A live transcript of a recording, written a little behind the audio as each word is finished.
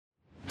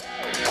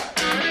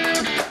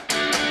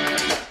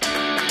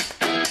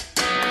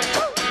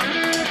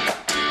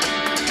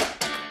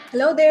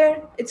Hello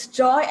there, it's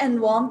joy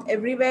and warmth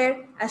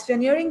everywhere as we're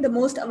nearing the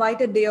most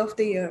awaited day of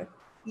the year.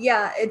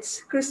 Yeah,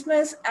 it's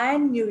Christmas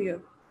and New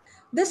Year.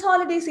 This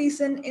holiday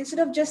season, instead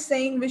of just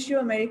saying wish you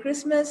a Merry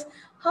Christmas,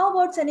 how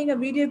about sending a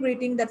video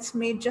greeting that's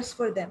made just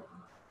for them?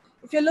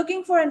 If you're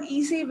looking for an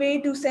easy way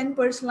to send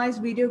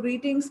personalized video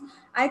greetings,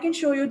 I can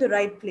show you the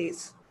right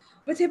place.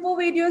 With Hippo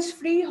Video's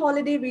free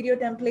holiday video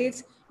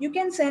templates, you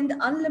can send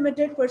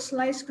unlimited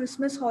personalized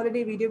Christmas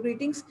holiday video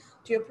greetings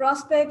to your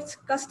prospects,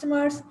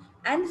 customers,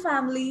 and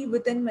family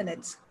within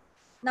minutes.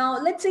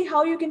 Now, let's see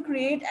how you can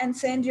create and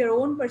send your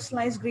own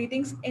personalized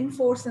greetings in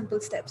 4 simple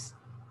steps.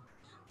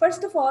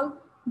 First of all,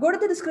 go to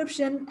the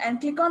description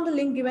and click on the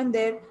link given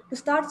there to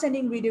start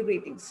sending video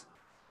greetings.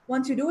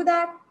 Once you do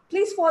that,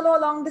 please follow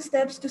along the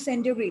steps to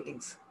send your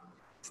greetings.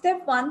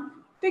 Step 1,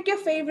 pick your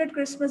favorite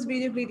Christmas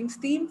video greetings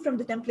theme from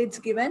the templates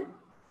given.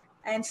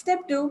 And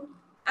step 2,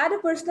 add a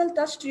personal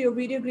touch to your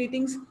video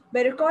greetings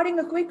by recording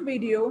a quick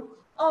video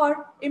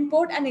or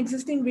import an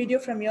existing video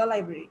from your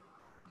library.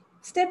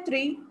 Step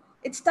 3,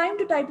 it's time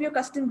to type your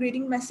custom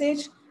greeting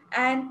message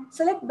and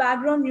select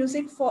background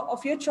music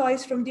of your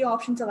choice from the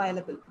options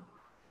available.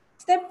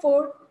 Step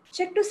 4,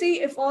 check to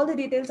see if all the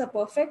details are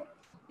perfect.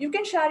 You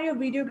can share your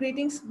video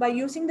greetings by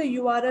using the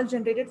URL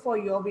generated for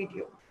your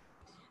video.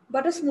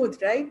 Butter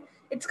smooth, right?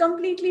 It's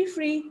completely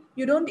free.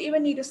 You don't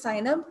even need to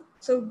sign up.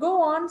 So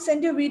go on,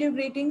 send your video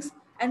greetings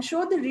and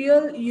show the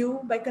real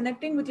you by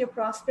connecting with your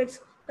prospects,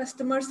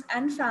 customers,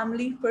 and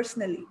family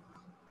personally.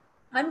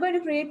 I'm going to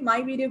create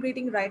my video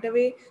greeting right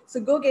away, so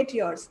go get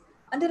yours.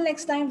 Until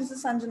next time, this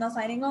is Sanjana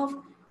signing off.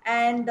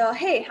 And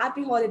hey,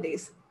 happy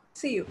holidays.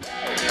 See you.